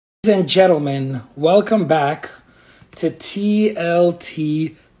Ladies and gentlemen, welcome back to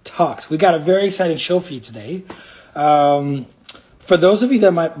TLT Talks. We got a very exciting show for you today. For those of you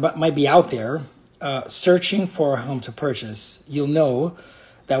that might be out there searching for a home to purchase, you'll know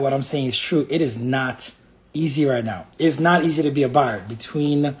that what I'm saying is true. It is not easy right now. It's not easy to be a buyer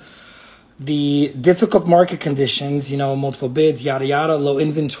between the difficult market conditions, multiple bids, yada yada, low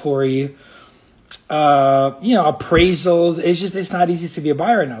inventory, appraisals. It's not easy to be a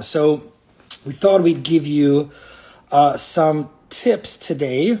buyer right now. So we thought we'd give you some tips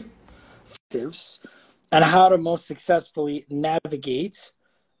today on how to most successfully navigate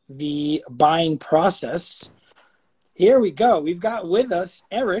the buying process. Here we go. We've got with us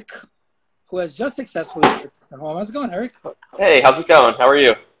Eric, who has just successfully purchased a home. How's it going, Eric? Hey, how's it going? How are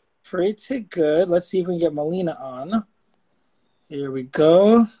you? Pretty good. Let's see if we can get Melina on. Here we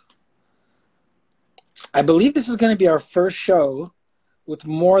go. I believe this is going to be our first show with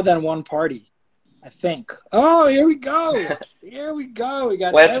more than one party, I think. Oh, here we go. Here we go. We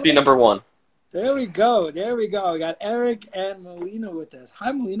got Glad Eric. to be number one. There we go. There we go. We got Eric and Melina with us.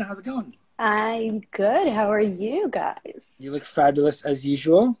 Hi, Melina. How's it going? I'm good. How are you guys? You look fabulous as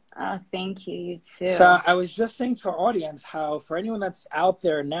usual. Oh, thank you. You too. So I was just saying to our audience how for anyone that's out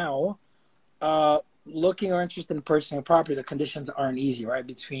there now looking or interested in purchasing a property, the conditions aren't easy, right?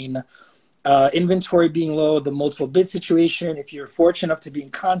 Between inventory being low, the multiple bid situation. If you're fortunate enough to be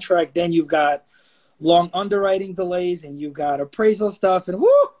in contract, then you've got long underwriting delays and you've got appraisal stuff, and woo,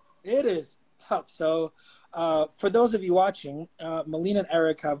 it is tough. So for those of you watching, Melina and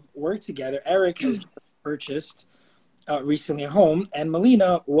Eric have worked together. Eric has purchased recently a home, and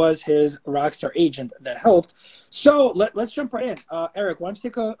Melina was his rockstar agent that helped. So let's jump right in. Eric, why don't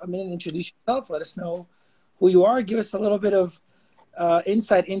you take a minute and introduce yourself? Let us know who you are. Give us a little bit of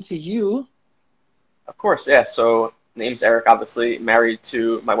insight into you. Of course, yeah. So, name's Eric, obviously, married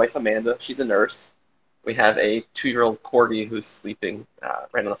to my wife, Amanda. She's a nurse. We have a 2-year-old corgi who's sleeping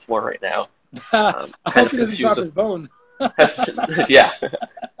right on the floor right now. I hope he doesn't drop his bone. Yeah.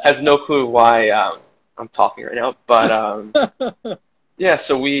 Has no clue why I'm talking right now. But, yeah,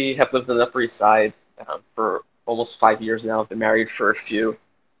 so we have lived on the Upper East Side for almost 5 years now. Been married for a few.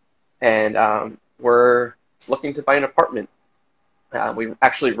 And we're looking to buy an apartment. We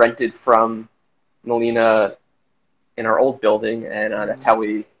actually rented from Melina in our old building, and that's how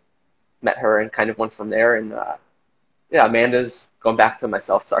we met her and kind of went from there. And yeah, Amanda's going back to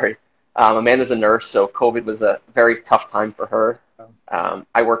myself. Sorry, Amanda's a nurse, so COVID was a very tough time for her.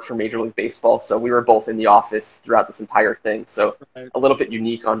 I worked for Major League Baseball, so we were both in the office throughout this entire thing. So a little bit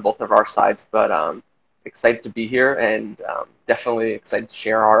unique on both of our sides, but excited to be here and definitely excited to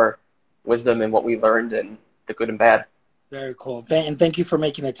share our wisdom and what we learned and the good and bad. Very cool. And thank you for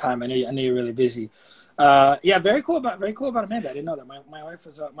making the time. I know you're really busy. Yeah, very cool about Amanda. I didn't know that. My wife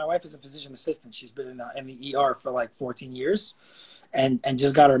is a physician assistant. She's been in the ER for like 14 years, and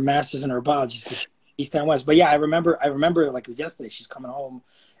just got her master's in her biology. So East and West. But yeah, I remember like it was yesterday. She's coming home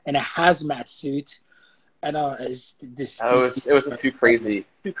in a hazmat suit, and it was a few crazy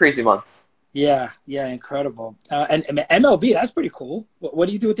months. Yeah, incredible. And MLB, that's pretty cool. What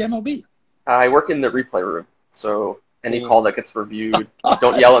do you do with the MLB? I work in the replay room, so any call that gets reviewed,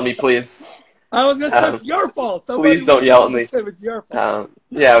 don't yell at me, please. I was going to say, it's your fault. Please don't yell at me. It's your fault.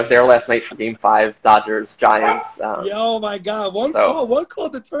 Yeah, I was there last night for Game 5, Dodgers, Giants. Oh, my God. One call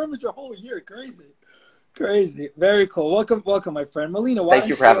determines your whole year. Crazy. Very cool. Welcome, my friend. Melina, thank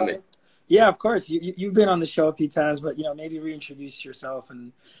you for having me. Yeah, of course. You've been on the show a few times, but, maybe reintroduce yourself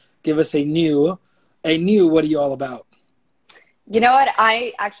and give us a new what are you all about? You know what?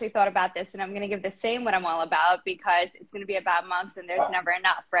 I actually thought about this, and I'm going to give the same what I'm all about because it's going to be about mugs, and there's never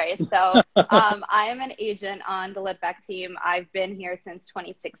enough, right? So I am an agent on the Litvak team. I've been here since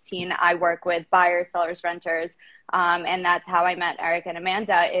 2016. I work with buyers, sellers, renters, and that's how I met Eric and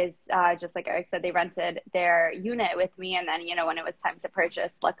Amanda is just like Eric said, they rented their unit with me, and then, when it was time to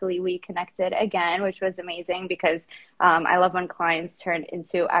purchase, luckily we connected again, which was amazing because I love when clients turn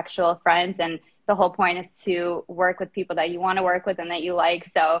into actual friends, and the whole point is to work with people that you want to work with and that you like.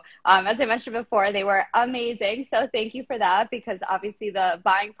 So as I mentioned before, they were amazing. So thank you for that, because obviously the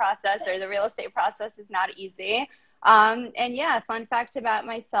buying process or the real estate process is not easy. And yeah, fun fact about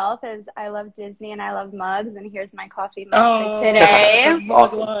myself is I love Disney and I love mugs, and here's my coffee mug for today.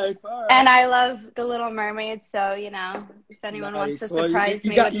 Awesome. Right. And I love The Little Mermaid, so if anyone wants to surprise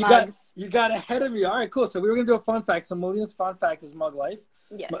me with mugs. You got ahead of me. All right, cool. So we were gonna do a fun fact. So Melina's fun fact is mug life.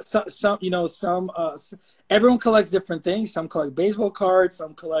 Yes. Everyone collects different things. Some collect baseball cards.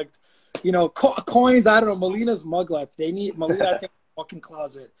 Some collect, coins. I don't know. Melina's mug life. Melina, I think, a walk-in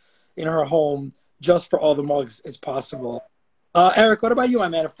closet in her home just for all the mugs it's possible. Eric, what about you, my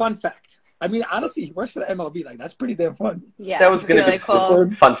man? A fun fact. I mean, honestly, he works for the MLB. Like, that's pretty damn fun. Yeah, That was going to really be cool.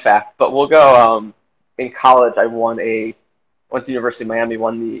 a fun fact, but we'll go. In college, I went to the University of Miami,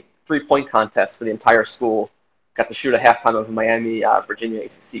 won the 3-point contest for the entire school. Got to shoot a halftime of a Miami Virginia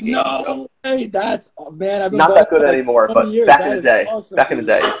ACC game. So No way. That's, oh, man, I've been not bowling that good for like anymore, 20 but years. That is awesome, back in the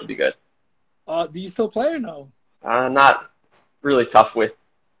dude. day, it used to be good. Do you still play or no? Not it's really tough with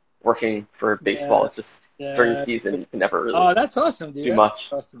working for baseball. Yeah. It's just during the Yeah. season, you can never really Oh, that's awesome, dude. do That's much.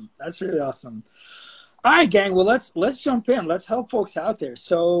 awesome. That's really awesome. All right, gang. Well, let's jump in. Let's help folks out there.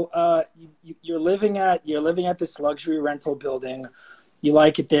 So, you're living at this luxury rental building. You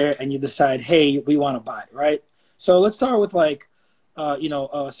like it there, and you decide, hey, we want to buy, right? So let's start with like,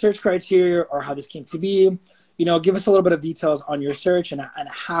 search criteria or how this came to be. Give us a little bit of details on your search and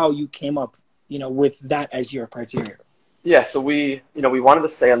how you came up, with that as your criteria. Yeah, so we wanted to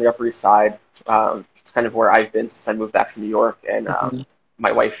stay on the Upper East Side. It's kind of where I've been since I moved back to New York, and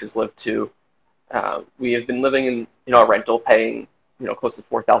my wife has lived too. We have been living in a rental, paying close to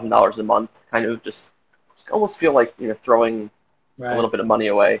 $4,000 a month. Kind of just almost feel like throwing a little bit of money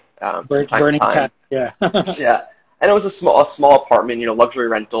away from time to Burning time. cat. Yeah. Yeah, and it was a small apartment, luxury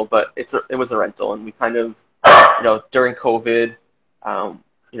rental, but it was a rental, and we kind of during COVID,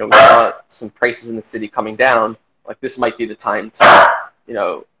 we saw some prices in the city coming down. Like this might be the time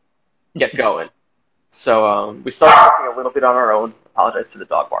to get going. So we started working a little bit on our own. Apologize for the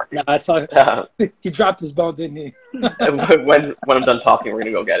dog barking. No, it's all, he dropped his bone, didn't he? when I'm done talking, we're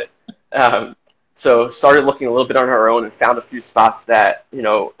gonna go get it. So started looking a little bit on our own and found a few spots that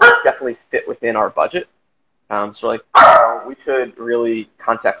definitely fit within our budget. So like we should really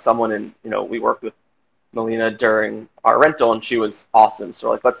contact someone, and we worked with Melina during our rental, and she was awesome.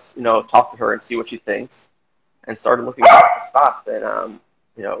 So like let's talk to her and see what she thinks, and started looking at spots, and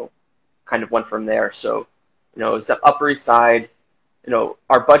kind of went from there. So it was the Upper East Side.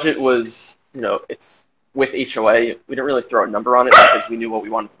 Our budget was it's with HOA. We didn't really throw a number on it because we knew what we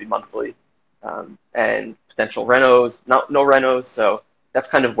wanted to be monthly, and potential renos, no renos. So that's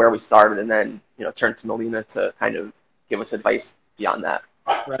kind of where we started, and then turned to Melina to kind of give us advice beyond that.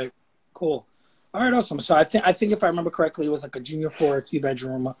 Right. Cool. All right. Awesome. So I think if I remember correctly, it was like a junior floor,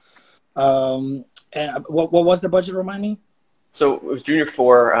 2-bedroom. And what was the budget? Remind me. So it was junior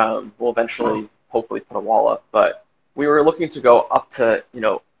floor. We'll eventually hopefully put a wall up, but we were looking to go up to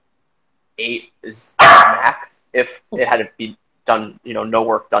 8 is max if it had to be done. No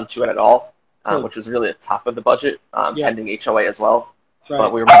work done to it at all, Cool. which was really the top of the budget, pending HOA as well. Right.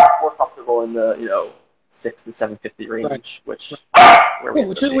 But we were more comfortable in the 6 to 750 range, Right. which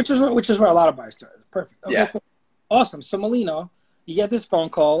Which is where a lot of buyers start. Perfect. Okay, Yeah. cool. Awesome. So Melina, you get this phone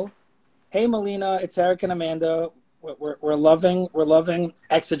call. Hey Melina, it's Eric and Amanda. We're loving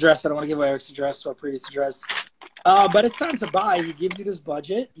X address. I don't want to give away Eric's address or previous address. But it's time to buy. He gives you this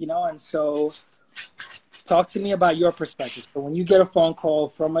budget, and so talk to me about your perspective. So when you get a phone call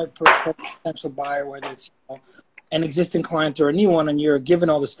from a potential buyer, whether it's an existing client or a new one, and you're given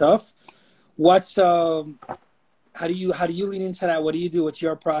all the stuff, what's how do you lean into that? What do you do? What's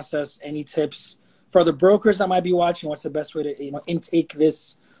your process? Any tips for the brokers that might be watching? What's the best way to intake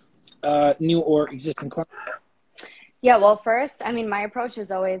this new or existing client? Yeah, well, first, I mean, my approach is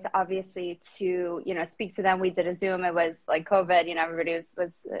always obviously to, speak to them. We did a Zoom. It was like COVID, everybody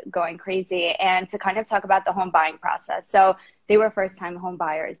was going crazy, and to kind of talk about the home buying process. So they were first-time home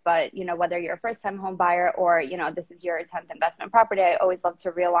buyers, but, whether you're a first-time home buyer or, this is your 10th investment property, I always love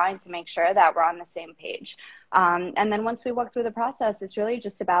to realign to make sure that we're on the same page. And then once we walk through the process, it's really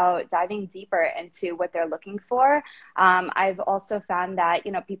just about diving deeper into what they're looking for. I've also found that,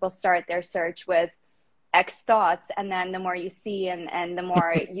 people start their search with X thoughts, and then the more you see and the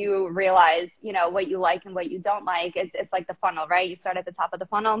more you realize what you like and what you don't like, it's like the funnel, right? You start at the top of the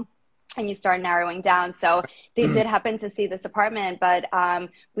funnel and you start narrowing down. So they did happen to see this apartment, but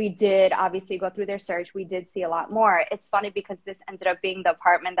we did obviously go through their search. We did see a lot more. It's funny because this ended up being the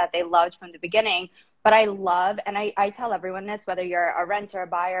apartment that they loved from the beginning. But I love, and I tell everyone this, whether you're a renter, a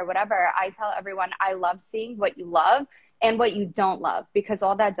buyer, whatever, I tell everyone I love seeing what you love and what you don't love, because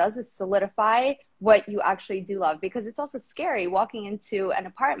all that does is solidify what you actually do love. Because it's also scary walking into an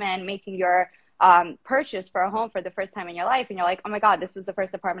apartment, making your purchase for a home for the first time in your life, and you're like, oh my God, this was the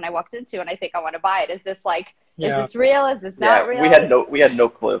first apartment I walked into and I think I want to buy it. Is this is this real? Is this not real? We had no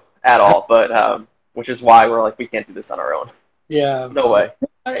clue at all, but which is why we're like, we can't do this on our own. Yeah. No way.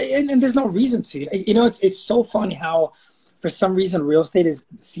 And there's no reason to. It's so funny how for some reason real estate is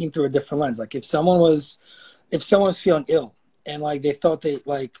seen through a different lens. Like if someone was feeling ill and like they thought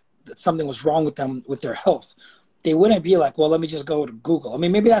that something was wrong with them with their health, they wouldn't be like, well, let me just go to Google. I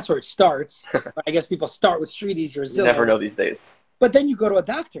mean, maybe that's where it starts. I guess people start with StreetEasy or Zillow. You never know these days. But then you go to a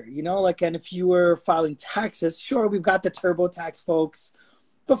doctor, you know, like, and if you were filing taxes, sure, we've got the TurboTax folks.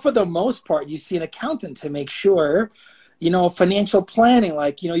 But for the most part, you see an accountant to make sure, you know, financial planning,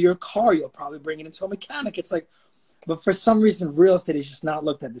 like, you know, your car, you'll probably bring it into a mechanic. It's like, but for some reason, real estate is just not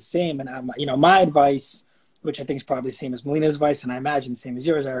looked at the same. And, you know, my advice, which I think is probably the same as Melina's advice, and I imagine the same as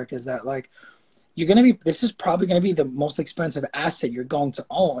yours, Eric, is that, like, this is probably going to be the most expensive asset you're going to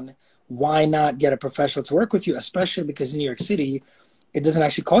own. Why not get a professional to work with you, especially because in New York City, it doesn't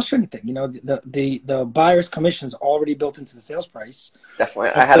actually cost you anything. You know, the buyer's commission is already built into the sales price.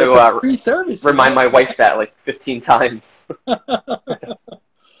 Definitely. I had to free service, remind my wife that like 15 times. And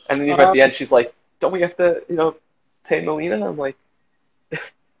then even at the end, she's like, don't we have to, you know, pay Melina? I'm like,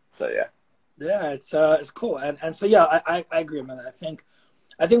 so yeah. Yeah, it's cool. And so, yeah, I agree with that.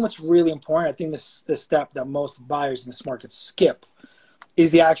 I think what's really important, I think this step that most buyers in this market skip is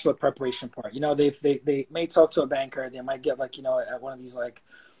the actual preparation part. You know, they may talk to a banker, they might get, like, you know, at one of these, like,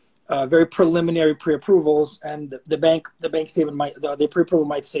 very preliminary pre-approvals, and the bank statement the pre-approval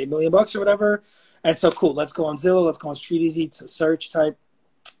might say $1 million or whatever. And so, cool, let's go on Zillow, let's go on StreetEasy to search, type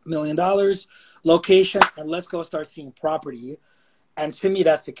 $1 million, location, and let's go start seeing property. And to me,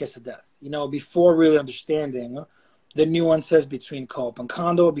 that's the kiss of death, you know, before really understanding the nuances between co-op and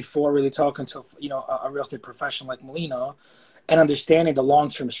condo, before really talking to, you know, a real estate professional like Melina, and understanding the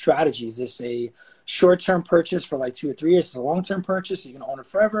long-term strategy. Is this a short-term purchase for like 2 or 3 years? Is it a long-term purchase? Are you going to own it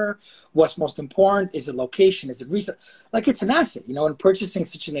forever? What's most important? Is it location? Is it recent? Like, it's an asset, you know, and purchasing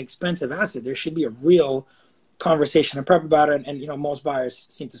such an expensive asset, there should be a real conversation and prep about it. And, you know, most buyers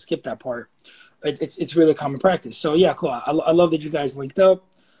seem to skip that part. It's really common practice. So yeah, cool. I love that you guys linked up.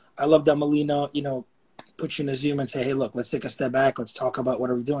 I love that Melina, you know, put you in a Zoom and say, hey, look, let's take a step back. Let's talk about what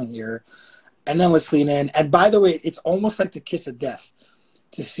are we doing here. And then let's lean in. And by the way, it's almost like the kiss of death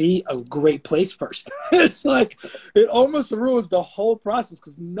to see a great place first. It's like, it almost ruins the whole process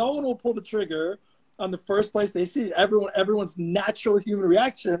because no one will pull the trigger on the first place they see. Everyone's natural human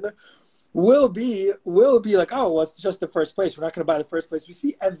reaction will be like, oh, well, it's just the first place. We're not going to buy the first place we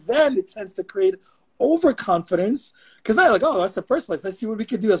see. And then it tends to create overconfidence because they're like, oh, that's the first place. Let's see what we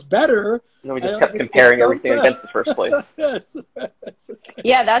could do as better. No, we just kept comparing everything against the first place.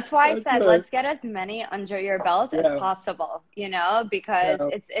 Yeah, that's why I said let's get as many under your belt as possible, you know, because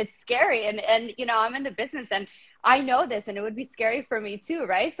it's scary. And you know, I'm in the business and I know this, and it would be scary for me too,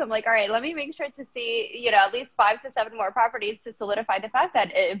 right? So I'm like, all right, let me make sure to see, you know, at least 5 to 7 more properties to solidify the fact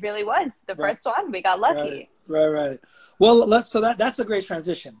that it really was the first one. We got lucky. Right. Well, that's a great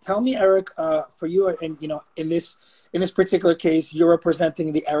transition. Tell me, Eric, for you, and you know, in this particular case, you're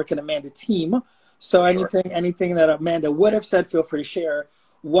representing the Eric and Amanda team. So anything that Amanda would have said, feel free to share.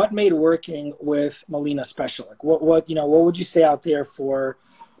 What made working with Melina special? Like, what would you say out there for?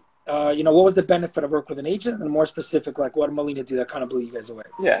 You know, what was the benefit of working with an agent, and more specific, like what did Melina do that kind of blew you guys away?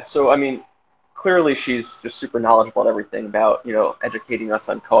 Yeah, so I mean, clearly she's just super knowledgeable at everything about, you know, educating us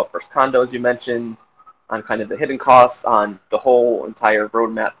on co-op versus condo, as you mentioned, on kind of the hidden costs, on the whole entire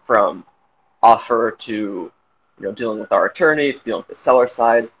roadmap from offer to, you know, dealing with our attorney to dealing with the seller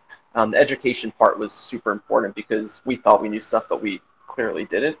side. The education part was super important because we thought we knew stuff, but we clearly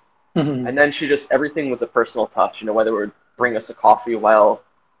didn't. Mm-hmm. And then everything was a personal touch, you know, whether it would bring us a coffee while,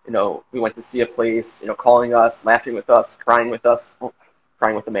 you know, we went to see a place, you know, calling us, laughing with us, crying with us. Well,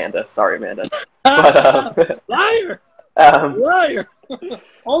 crying with Amanda. Sorry, Amanda. But, liar! Liar!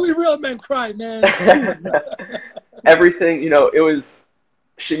 Only real men cry, man. Everything, you know,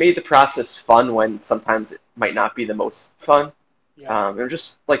 she made the process fun when sometimes it might not be the most fun. Yeah. It was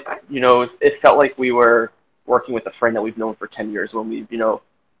just like, you know, it felt like we were working with a friend that we've known for 10 years when we, you know,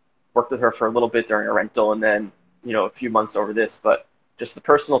 worked with her for a little bit during a rental and then, you know, a few months over this, but just the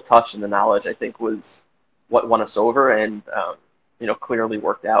personal touch and the knowledge, I think, was what won us over and, you know, clearly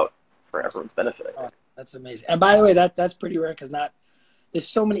worked out for everyone's benefit. Oh, that's amazing. And by the way, that's pretty rare because there's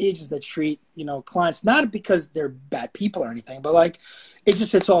so many agents that treat, you know, clients, not because they're bad people or anything, but like,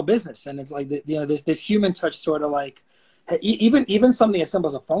 it's all business. And it's like, you know, this human touch sort of like, even something as simple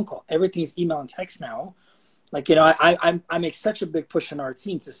as a phone call, everything's email and text now. Like, you know, I make such a big push in our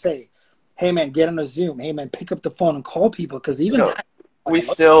team to say, hey man, get on a Zoom. Hey man, pick up the phone and call people. Because even we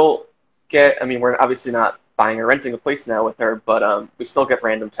still get, I mean, we're obviously not buying or renting a place now with her, but we still get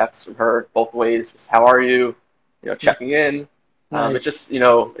random texts from her both ways. Just, how are you? You know, checking in. Nice. It just, you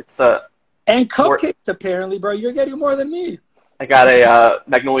know, it's and cupcakes apparently, bro. You're getting more than me. I got a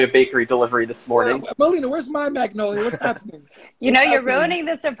Magnolia Bakery delivery this morning. Melina, where's my Magnolia? What's happening? You know, you're ruining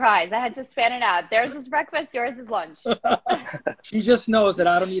the surprise. I had to span it out. Theirs is breakfast, yours is lunch. She just knows that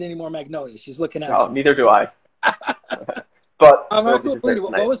I don't need any more Magnolia. She's looking at me. Neither do I. But Marco, mortgages are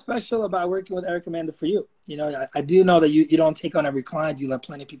what tonight. was special about working with Eric Amanda for you? You know, I do know that you don't take on every client. You let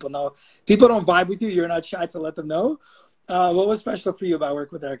plenty of people know. People don't vibe with you. You're not shy to let them know. What was special for you about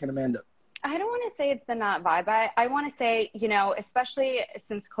working with Eric and Amanda? I don't want to say it's the not vibe. I want to say, you know, especially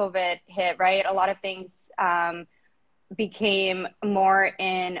since COVID hit, right? A lot of things became more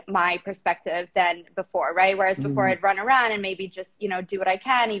in my perspective than before, right? Whereas before I'd run around and maybe just, you know, do what I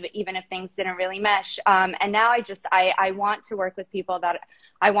can, even if things didn't really mesh. And now I want to work with people that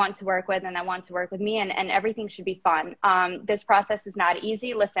I want to work with and that want to work with me, and everything should be fun. This process is not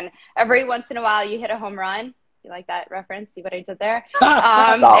easy. Listen, every once in a while you hit a home run. You like that reference? See what I did there?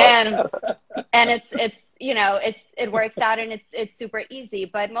 And it's you know, it works out and it's super easy,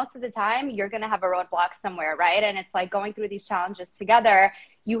 but most of the time you're going to have a roadblock somewhere, right? And it's like going through these challenges together.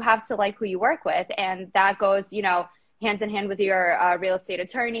 You have to like who you work with, and that goes, you know, hands in hand with your real estate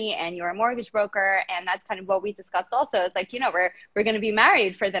attorney and your mortgage broker. And that's kind of what we discussed also. It's like, you know, we're going to be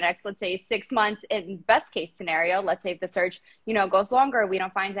married for the next, let's say, 6 months in best case scenario. Let's say if the search, you know, goes longer, we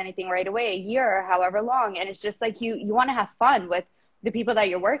don't find anything right away, a year or however long. And it's just like, you want to have fun with the people that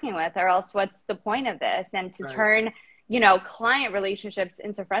you're working with, or else what's the point of this? And to turn, you know, client relationships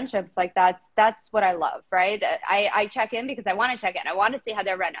into friendships, like that's what I love, right? I check in because I want to check in. I want to see how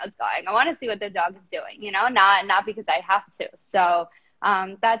their rent out's going. I want to see what their dog is doing, you know, not because I have to. So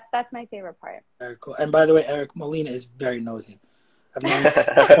that's my favorite part. Very cool. And by the way, Eric, Molina is very nosy. I've known her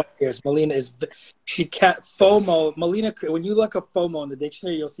for 20 years. Molina is, she can't, FOMO, Molina, when you look up FOMO in the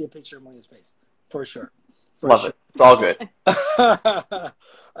dictionary, you'll see a picture of Molina's face, for sure. Love it. It's all good.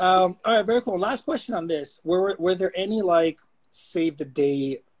 All right, very cool. Last question on this. Were there any like save the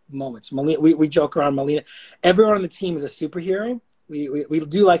day moments? Molina, we joke around Molina. Everyone on the team is a superhero. We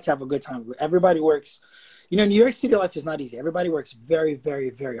do like to have a good time. Everybody works. You know, New York City life is not easy. Everybody works very,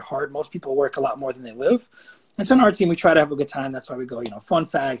 very, very hard. Most people work a lot more than they live. And so on our team, we try to have a good time. That's why we go, you know, fun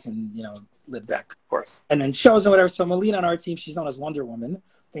facts and, you know, Litvak. Of course. And then shows and whatever. So Molina on our team, she's known as Wonder Woman.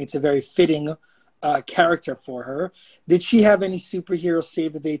 I think it's a very fitting character for her. Did she have any superhero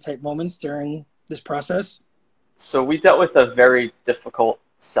save the day type moments during this process? So we dealt with a very difficult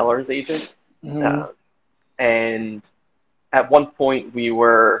seller's agent. And at one point we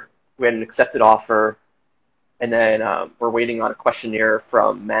had an accepted offer, and then we're waiting on a questionnaire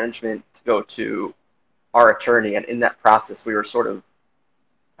from management to go to our attorney. And in that process, we were sort of,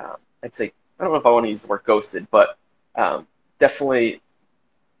 I'd say, I don't know if I want to use the word ghosted, but definitely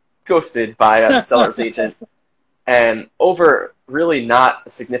ghosted by a seller's agent, and over really not a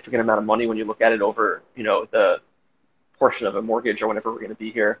significant amount of money when you look at it over, you know, the portion of a mortgage or whenever we're going to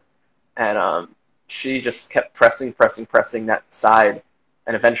be here. And she just kept pressing that side,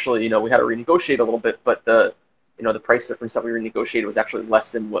 and eventually, you know, we had to renegotiate a little bit, but the price difference that we renegotiated was actually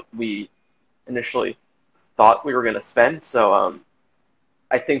less than what we initially thought we were going to spend. So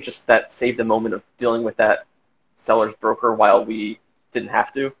I think just that saved the moment of dealing with that seller's broker while we didn't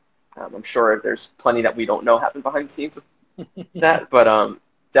have to. I'm sure there's plenty that we don't know happened behind the scenes with that, but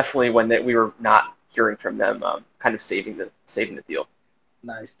definitely when we were not hearing from them, kind of saving the deal.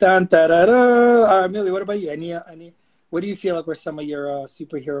 Nice. Dun, da, da, da. Millie, what about you? Any, what do you feel like were some of your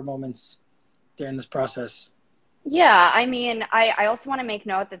superhero moments during this process? Yeah, I mean, I also want to make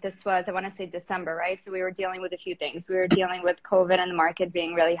note that this was, I want to say December, right? So we were dealing with a few things. We were dealing with COVID and the market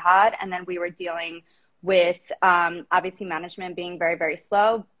being really hot, and then we were dealing with obviously management being very, very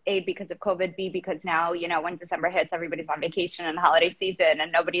slow, A, because of COVID, B, because now, you know, when December hits, everybody's on vacation and holiday season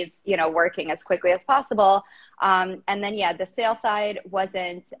and nobody's, you know, working as quickly as possible. And then, yeah, the sales side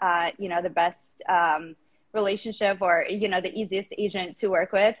wasn't, you know, the best relationship or, you know, the easiest agent to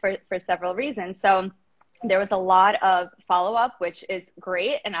work with for several reasons. So there was a lot of follow-up, which is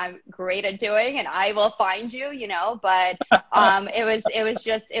great, and I'm great at doing, and I will find you, you know, but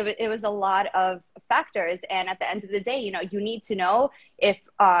it was a lot of factors. And at the end of the day, you know, you need to know if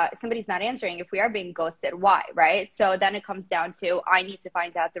somebody's not answering, if we are being ghosted, why, right? So then it comes down to, I need to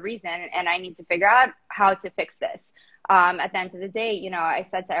find out the reason, and I need to figure out how to fix this. At the end of the day, you know, I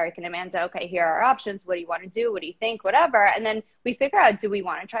said to Eric and Amanda, okay, here are our options. What do you want to do? What do you think? Whatever. And then we figure out, do we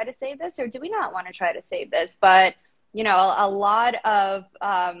want to try to save this or do we not want to try to save this? But, you know, a lot of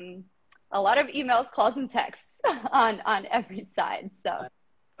emails, calls, and texts on every side. So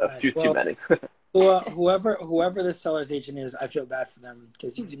a few too many. Whoever the seller's agent is, I feel bad for them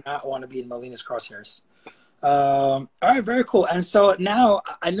because you do not want to be in Molina's crosshairs. All right, very cool. And so now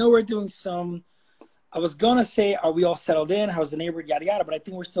I know we're doing some, I was going to say, are we all settled in? How's the neighborhood, yada, yada, but I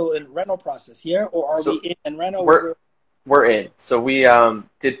think we're still in rental process here, or are we in rental? We're in. So we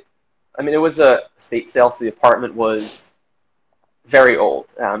it was a estate sale, so the apartment was very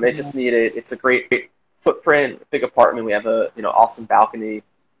old. It just needed, it's a great footprint, big apartment. We have a, awesome balcony,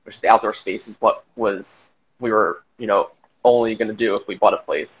 which is the outdoor space is what we were, only going to do if we bought a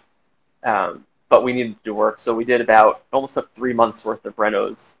place. But we needed to do work. So we did about almost 3 months worth of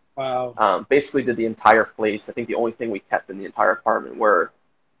renos. Wow. Basically did the entire place. I think the only thing we kept in the entire apartment were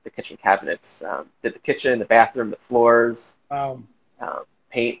the kitchen cabinets. Did the kitchen, the bathroom, the floors, Wow.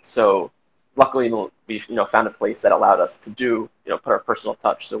 paint. So luckily we, found a place that allowed us to do, put our personal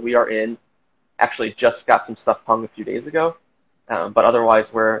touch. So we are in, actually just got some stuff hung a few days ago. But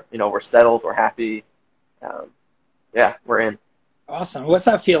otherwise we're settled, we're happy. Yeah, we're in. Awesome. What's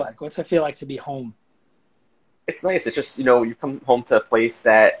that feel like? What's it feel like to be home? It's nice. It's just, you come home to a place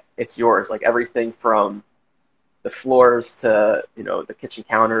that it's yours. Like everything from the floors to, the kitchen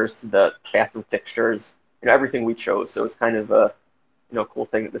counters to the bathroom fixtures, everything we chose. So it's kind of a, cool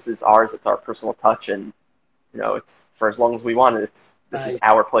thing that this is ours. It's our personal touch, and, it's for as long as we want it. This is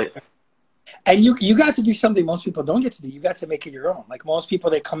our place. And you got to do something most people don't get to do. You got to make it your own. Like most people,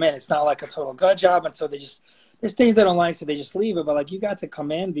 they come in, it's not like a total gut job, and so there's things they don't like, so they just leave it. But like you got to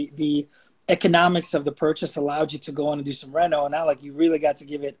come in, the economics of the purchase allowed you to go on and do some reno, and now like you really got to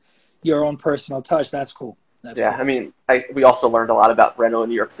give it your own personal touch. That's cool. That's yeah, cool. I mean, we also learned a lot about reno in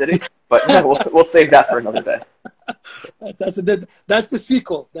New York City, but yeah, we'll save that for another day. That's the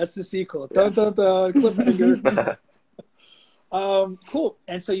sequel. That's the sequel. Yeah. Dun, dun, dun, cliffhanger. Cool.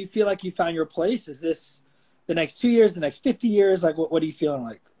 And so you feel like you found your place? Is this the next 2 years, the next 50 years? Like, what are you feeling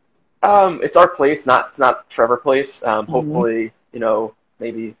like? It's our place, it's not Trevor Place. Hopefully,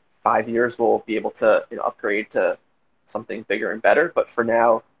 maybe 5 years we'll be able to, upgrade to something bigger and better. But for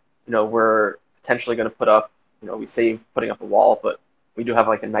now, we're potentially going to put up, we say putting up a wall, but we do have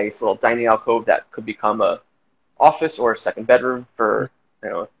like a nice little dining alcove that could become a office or a second bedroom for,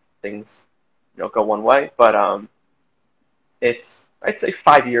 things, go one way. But, I'd say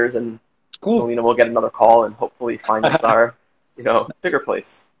 5 years, and Cool. Melina will get another call and hopefully find us our, bigger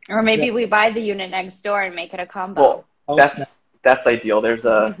place. Or maybe we buy the unit next door and make it a combo. Well, that's ideal. There's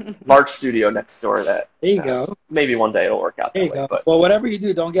a large studio next door that There you go. maybe one day it'll work out There that you way. go. But Well, whatever you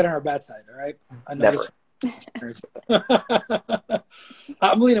do, don't get on her bad side, all right? I know never.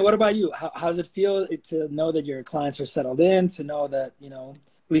 Melina, what about you? How does it feel to know that your clients are settled in, to know that, at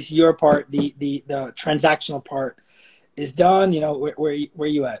least your part, the transactional part is done? Where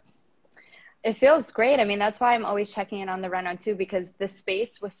you at? It feels great. I mean, that's why I'm always checking in on the reno too, because the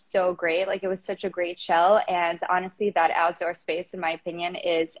space was so great. Like it was such a great shell. And honestly, that outdoor space, in my opinion,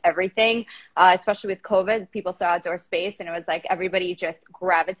 is everything, especially with COVID. People saw outdoor space and it was like everybody just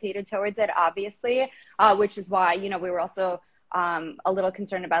gravitated towards it, obviously, which is why, we were also a little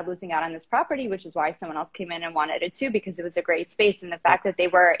concerned about losing out on this property, which is why someone else came in and wanted it too, because it was a great space. And the fact that they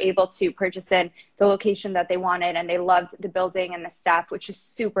were able to purchase in the location that they wanted, and they loved the building and the staff, which is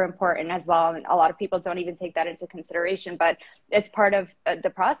super important as well. And a lot of people don't even take that into consideration, but it's part of the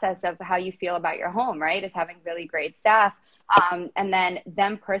process of how you feel about your home, right? Is having really great staff, and then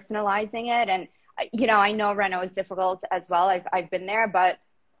them personalizing it. And, I know reno is difficult as well. I've been there, but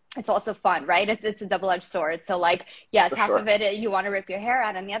it's also fun, right? It's a double-edged sword. So like, yes, half of it, you want to rip your hair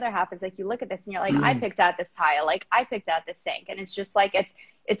out. And the other half is like, you look at this and you're like, I picked out this tile. Like I picked out this sink. And it's just like,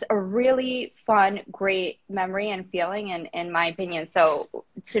 it's a really fun, great memory and feeling in my opinion. So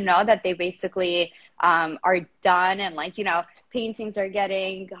to know that they basically are done, and like, paintings are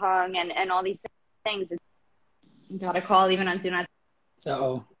getting hung and all these things. You got a call even on Do Not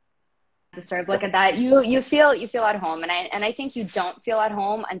Disturb. Look at that. You feel at home, and I think you don't feel at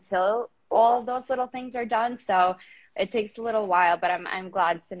home until all of those little things are done. So it takes a little while, but I'm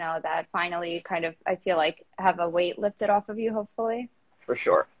glad to know that finally kind of, I feel like, have a weight lifted off of you, hopefully. For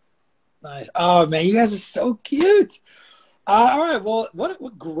sure. Nice. Oh man, you guys are so cute. All right. Well, what a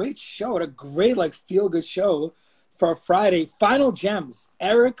great show. What a great feel good show for Friday. Final gems.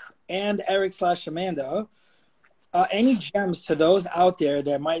 Eric / Amanda. Any gems to those out there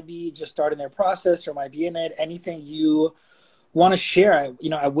that might be just starting their process or might be in it? Anything you want to share?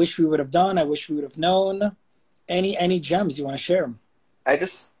 I wish we would have done. I wish we would have known. Any gems you want to share? I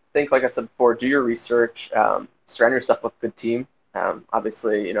just think, like I said before, do your research. Surround yourself with a good team.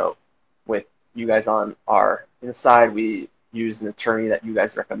 Obviously, with you guys on our side, we used an attorney that you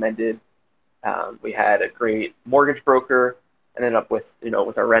guys recommended. We had a great mortgage broker. Ended up with,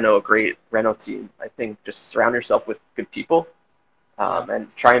 with our a great reno team. I think just surround yourself with good people,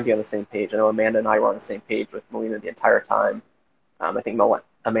 and try and be on the same page. I know Amanda and I were on the same page with Melina the entire time. I think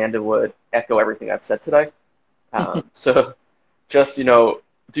Amanda would echo everything I've said today. So just, do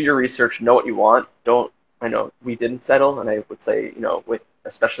your research, know what you want. I know we didn't settle, and I would say, with,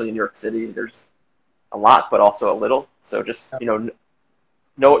 especially in New York City, there's a lot, but also a little. So just, know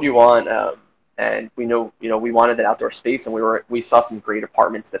what you want, and we know, we wanted that outdoor space, and we saw some great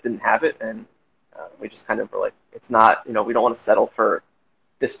apartments that didn't have it, and we just kind of were like, it's not, we don't want to settle for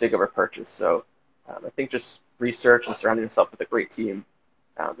this big of a purchase. So I think just research and surrounding yourself with a great team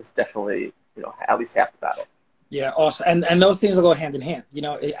is definitely, at least half the battle. Yeah, awesome. And those things will go hand in hand.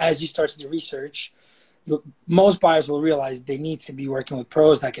 As you start to do research, most buyers will realize they need to be working with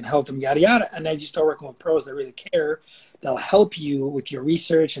pros that can help them, yada, yada. And as you start working with pros that really care, they'll help you with your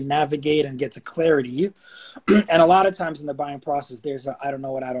research and navigate and get to clarity. And a lot of times in the buying process, there's a, I don't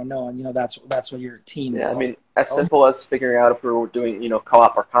know what I don't know. And, that's what your team. Yeah, I mean, as simple as figuring out if we were doing,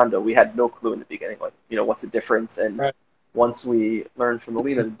 co-op or condo, we had no clue in the beginning, like, what's the difference. And right. Once we learned from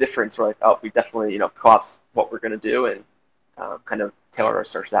Melina the difference, we're like, oh, we definitely, co-op's what we're going to do, and kind of tailor our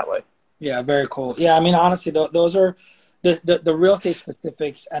search that way. Yeah, very cool. Yeah, I mean, honestly, those are the real estate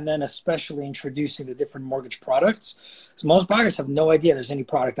specifics, and then especially introducing the different mortgage products. So most buyers have no idea there's any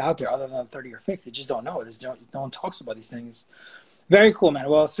product out there other than 30-year fixed. They just don't know. No one talks about these things. Very cool, man.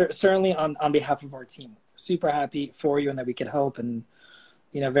 Well, certainly on behalf of our team, super happy for you and that we could help, and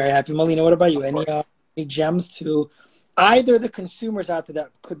very happy. Melina, what about you? Any gems to either the consumers out there that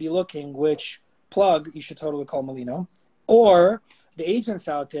could be looking, which plug you should totally call Melina, or the agents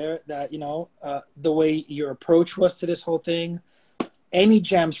out there that, the way your approach was to this whole thing? Any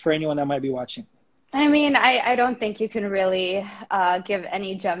gems for anyone that might be watching? I mean, I don't think you can really give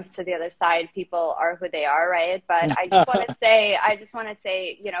any gems to the other side. People are who they are, right? But I just want to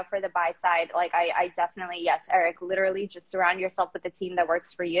say, for the buy side, like I definitely, yes, Eric, literally just surround yourself with a team that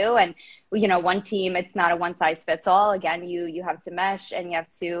works for you. And, one team, it's not a one size fits all. Again, you have to mesh and you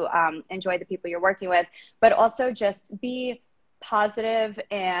have to enjoy the people you're working with, but also just be positive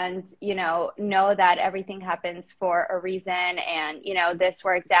and, know that everything happens for a reason. And, this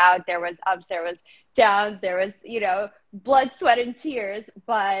worked out. There was ups, there was downs, there was, blood, sweat, and tears.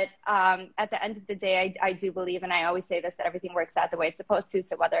 But at the end of the day, I do believe, and I always say this, that everything works out the way it's supposed to.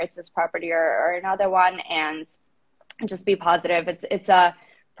 So whether it's this property or another one, and just be positive. It's a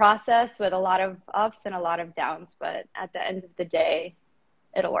process with a lot of ups and a lot of downs, but at the end of the day,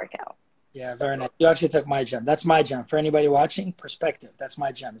 it'll work out. Yeah, very nice. You actually took my gem. That's my gem. For anybody watching, perspective. That's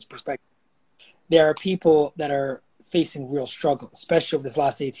my gem. It's perspective. There are people that are facing real struggle, especially over this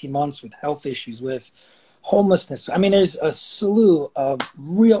last 18 months with health issues, with homelessness. I mean, there's a slew of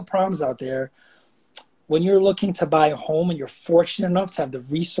real problems out there. When you're looking to buy a home and you're fortunate enough to have the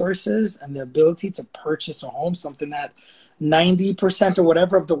resources and the ability to purchase a home, something that 90% or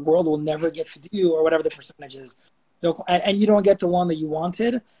whatever of the world will never get to do, or whatever the percentage is, and you don't get the one that you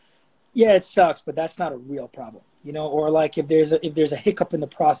wanted, yeah, it sucks, but that's not a real problem, or like if there's a hiccup in the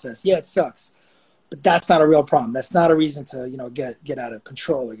process, yeah, it sucks, but that's not a real problem. That's not a reason to, get out of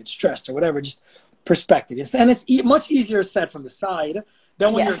control or get stressed or whatever. Just perspective. And it's much easier said from the side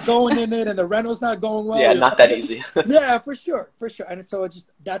than when you're going in it and the rental's not going well. Yeah, not that easy. Yeah, for sure. And so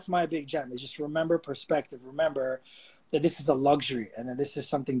that's my big gem, is just remember perspective. Remember that this is a luxury and that this is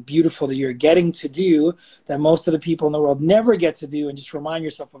something beautiful that you're getting to do that most of the people in the world never get to do. And just remind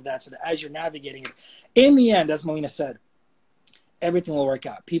yourself of that, so that as you're navigating it, in the end, as Melina said, everything will work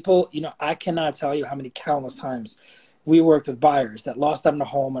out. People, I cannot tell you how many countless times we worked with buyers that lost out on a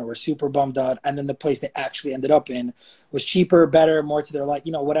home and were super bummed out, and then the place they actually ended up in was cheaper, better, more to their life,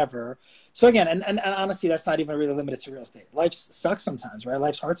 whatever. So again, and honestly, that's not even really limited to real estate. Life sucks sometimes, right?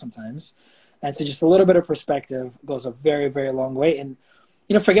 Life's hard sometimes. And so just a little bit of perspective goes a very, very long way. And,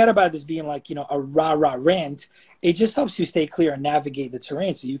 forget about this being like, a rah-rah rant. It just helps you stay clear and navigate the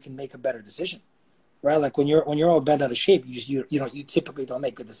terrain so you can make a better decision, right? Like when you're all bent out of shape, you typically don't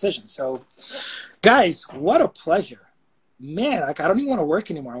make good decisions. So guys, what a pleasure. Man, like I don't even want to work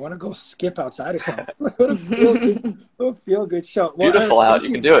anymore. I want to go skip outside or something. What a feel good show. Beautiful out.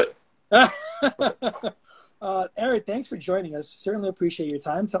 You can do it. Eric, thanks for joining us. Certainly appreciate your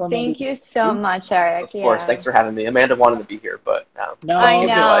time. Thank you so much, Eric. Of course. Thanks for having me. Amanda wanted to be here, but no,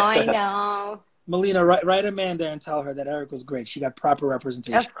 I know. Melina, write Amanda and tell her that Eric was great. She got proper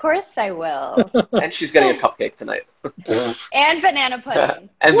representation. Of course I will. And she's getting a cupcake tonight. And banana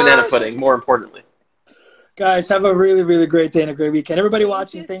pudding. And banana pudding, more importantly. Guys, have a really, really great day and a great weekend. Everybody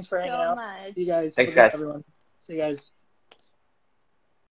watching, thanks for hanging out. Much. See you guys. Thanks, guys. Everyone. See you guys.